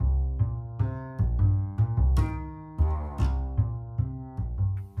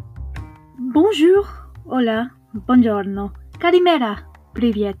Bonjour, hola, buongiorno, kalimera,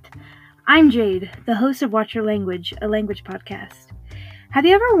 privyet. I'm Jade, the host of Watch Your Language, a language podcast. Have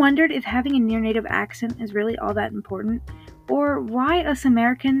you ever wondered if having a near-native accent is really all that important? Or why us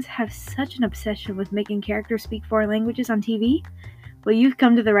Americans have such an obsession with making characters speak foreign languages on TV? Well, you've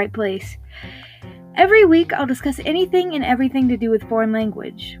come to the right place. Every week, I'll discuss anything and everything to do with foreign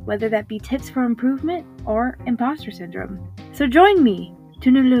language, whether that be tips for improvement or imposter syndrome. So join me. Tu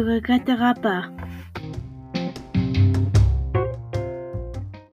ne le regretteras pas.